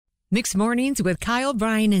Mixed Mornings with Kyle,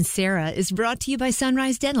 Bryan, and Sarah is brought to you by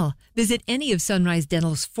Sunrise Dental. Visit any of Sunrise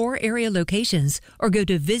Dental's 4 area locations or go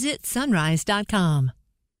to visitsunrise.com.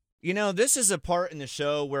 You know, this is a part in the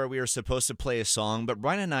show where we are supposed to play a song, but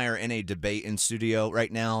Bryan and I are in a debate in studio right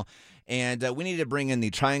now, and we need to bring in the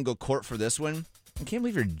triangle court for this one. I can't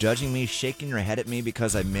believe you're judging me, shaking your head at me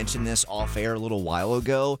because I mentioned this off air a little while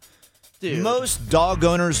ago. Dude. Most dog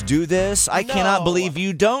owners do this. I cannot believe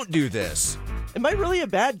you don't do this. Am I really a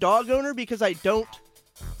bad dog owner because I don't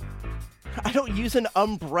use an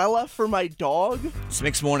umbrella for my dog? It's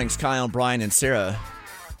Mixed Mornings, Kyle, Bryan, and Sarah.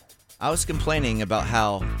 I was complaining about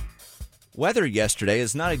how weather yesterday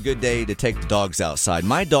is not a good day to take the dogs outside.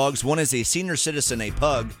 My dogs, one is a senior citizen, a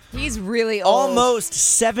pug. He's really old. Almost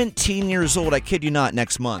 17 years old, I kid you not,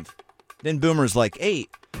 next month. Then Boomer's like 8.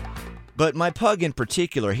 But my pug in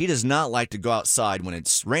particular, he does not like to go outside when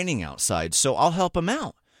it's raining outside, so I'll help him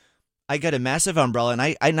out. I got a massive umbrella, and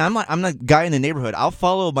I'm the guy in the neighborhood. I'll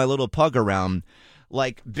follow my little pug around,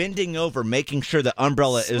 like bending over, making sure the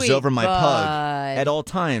umbrella is over my pug at all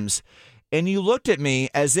times. And you looked at me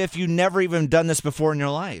as if you never even done this before in your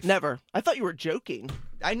life. Never. I thought you were joking.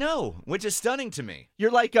 I know, which is stunning to me.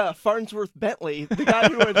 You're like Farnsworth Bentley, the guy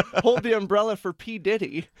who would hold the umbrella for P.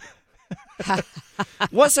 Diddy.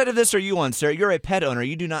 What side of this are you on, Sarah? You're a pet owner.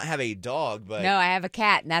 You do not have a dog, but... No, I have a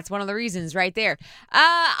cat, and that's one of the reasons right there.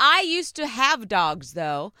 I used to have dogs,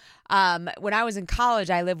 though. When I was in college,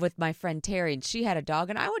 I lived with my friend Terry, and she had a dog,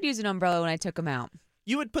 and I would use an umbrella when I took him out.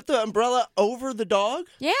 You would put the umbrella over the dog?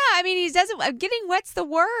 Yeah, I mean, he doesn't. Getting wet's the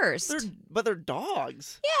worst. But they're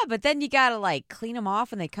dogs. Yeah, but then you gotta clean them off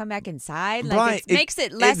when they come back inside. Bryan, It makes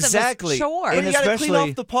it less of a chore. And you gotta clean especially-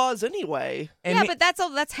 off the paws anyway. Yeah, but that's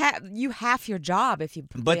you half your job if you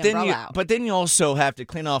put the umbrella out. But then you also have to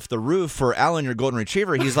clean off the roof for Alan, your golden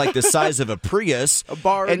retriever. He's like the size of a Prius, a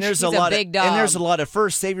barge. and there's He's a big dog. And there's a lot of fur.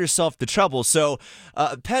 Save yourself the trouble. So,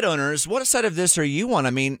 pet owners, what side of this are you on? I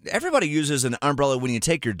mean, everybody uses an umbrella when you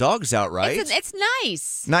take your dogs out, right? It's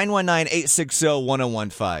nice.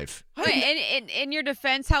 919-860-1015. In your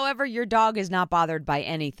defense, however, your dog is not bothered by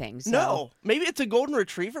anything. So. No, maybe it's a golden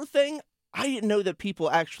retriever thing. I didn't know that people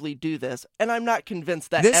actually do this, and I'm not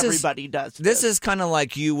convinced that everybody does this. This is kind of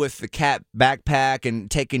like you with the cat backpack and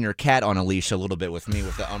taking your cat on a leash a little bit with me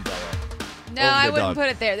with the umbrella. No, I wouldn't put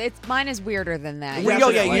it there. Mine is weirder than that.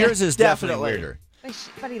 Yours is definitely weirder.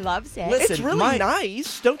 But he loves it. Listen, it's really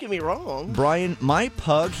nice. Don't get me wrong. Bryan, my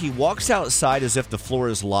pug, he walks outside as if the floor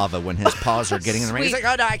is lava when his paws are getting in the rain. He's like,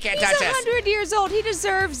 oh, no, I can't touch this. He's 100 years old. He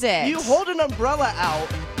deserves it. You hold an umbrella out.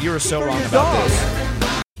 You were so for wrong your about dog.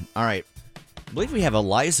 this. All right. I believe we have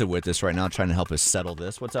Eliza with us right now trying to help us settle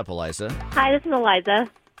this. What's up, Eliza? Hi, this is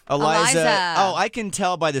Eliza. Eliza. Oh, I can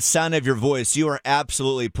tell by the sound of your voice you are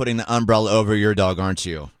absolutely putting the umbrella over your dog, aren't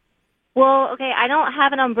you? Well, okay, I don't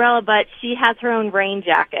have an umbrella, but she has her own rain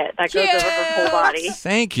jacket that goes over her whole body.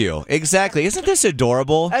 Thank you. Exactly. Isn't this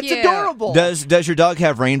adorable? That's adorable. Does your dog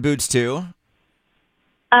have rain boots too?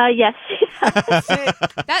 Yes.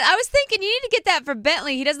 I was thinking you need to get that for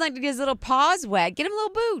Bentley. He doesn't like to get his little paws wet. Get him little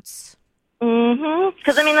boots. Mm-hmm.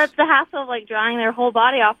 Because, I mean, that's the hassle of, drying their whole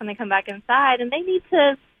body off when they come back inside, and they need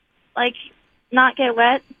to, not get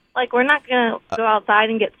wet. We're not going to go outside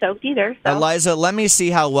and get soaked either. So. Eliza, let me see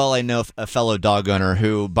how well I know a fellow dog owner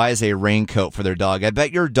who buys a raincoat for their dog. I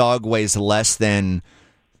bet your dog weighs less than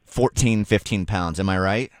 14, 15 pounds. Am I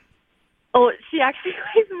right? Oh, she actually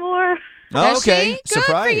weighs more. Oh, Does okay. she? Good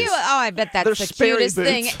Surprise. for you. Oh, I bet that's They're the Sperry cutest boots.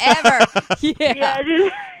 thing ever. Yeah.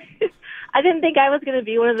 I didn't think I was going to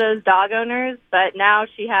be one of those dog owners, but now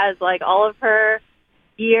she has, all of her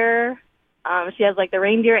gear. She has, the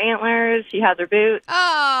reindeer antlers. She has her boots.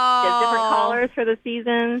 Oh. She has different collars for the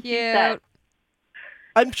season. Cute.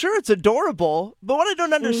 I'm sure it's adorable, but what I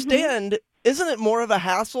don't understand, isn't it more of a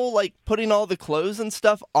hassle, putting all the clothes and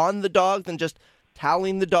stuff on the dog than just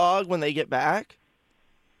toweling the dog when they get back?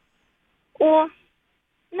 Well,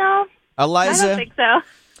 no. Eliza, I don't think so.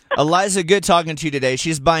 Eliza, good talking to you today.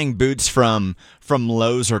 She's buying boots from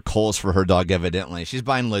Lowe's or Kohl's for her dog, evidently. She's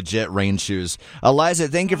buying legit rain shoes. Eliza,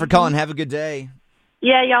 thank you for calling. Have a good day.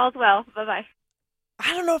 Yeah, y'all as well. Bye-bye.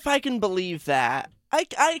 I don't know if I can believe that.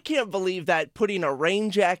 I can't believe that putting a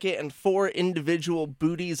rain jacket and 4 individual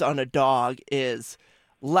booties on a dog is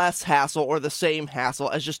less hassle or the same hassle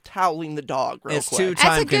as just toweling the dog real It's quick. too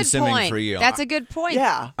time consuming for you. That's a good point.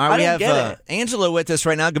 Yeah, All right, we I have don't get it. Angela with us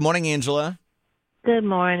right now. Good morning, Angela. Good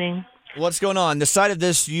morning. What's going on? The side of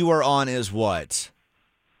this you are on is what?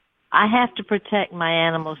 I have to protect my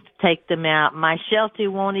animals to take them out. My Sheltie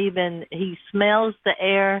won't even, he smells the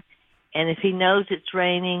air And if he knows it's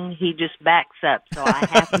raining, he just backs up. So I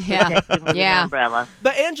have to protect him with an umbrella.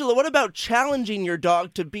 But Angela, what about challenging your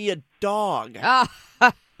dog to be a dog? Oh,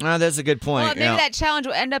 Oh, that's a good point. well, maybe that challenge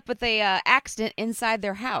will end up with a accident inside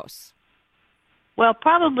their house. Well,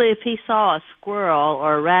 probably if he saw a squirrel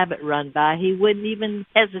or a rabbit run by, he wouldn't even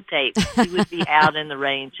hesitate. He would be out in the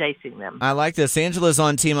rain chasing them. I like this. Angela's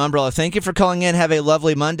on Team Umbrella. Thank you for calling in. Have a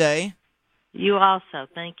lovely Monday. You also.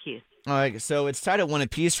 Thank you. All right, so it's tied at 1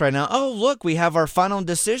 apiece right now. Oh, look, we have our final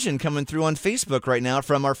decision coming through on Facebook right now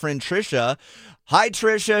from our friend Trisha. Hi,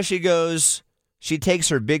 Trisha. She goes, she takes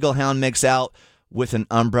her Beagle Hound mix out with an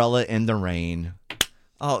umbrella in the rain.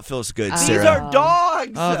 Oh, it feels good, These Sarah. are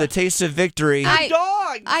dogs. Oh, the taste of victory. They're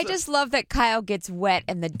dogs. I just love that Kyle gets wet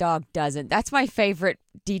and the dog doesn't. That's my favorite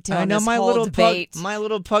detail I in know this my whole little debate. pug. My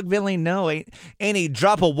little pug Billy. No, ain't a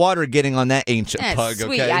drop of water getting on that ancient That's pug.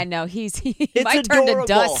 sweet. Okay. I know he It's might turn adorable.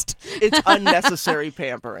 to dust. It's unnecessary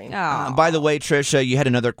pampering. Oh. By the way, Trisha, you had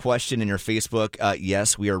another question in your Facebook.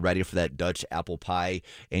 Yes, we are ready for that Dutch apple pie,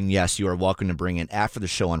 and yes, you are welcome to bring it after the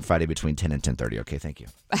show on Friday between 10 and 10:30. Okay, thank you.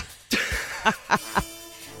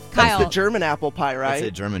 That's Kyle, the German apple pie, right? That's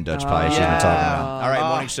a German Dutch pie she's been talking about. All right, Oh,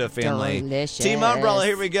 morning show family. delicious. Team Umbrella,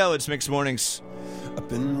 here we go. It's Mixed Mornings.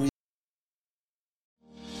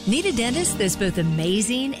 Need a dentist that's both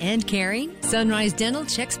amazing and caring? Sunrise Dental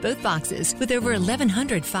checks both boxes with over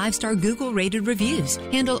 1,100 five-star Google-rated reviews.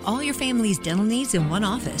 Handle all your family's dental needs in one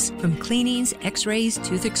office, from cleanings, x-rays,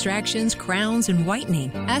 tooth extractions, crowns, and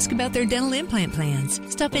whitening. Ask about their dental implant plans.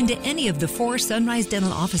 Stop into any of the 4 Sunrise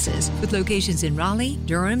Dental offices with locations in Raleigh,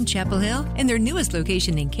 Durham, Chapel Hill, and their newest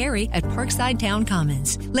location in Cary at Parkside Town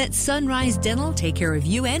Commons. Let Sunrise Dental take care of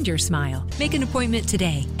you and your smile. Make an appointment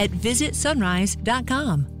today at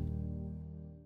visitsunrise.com.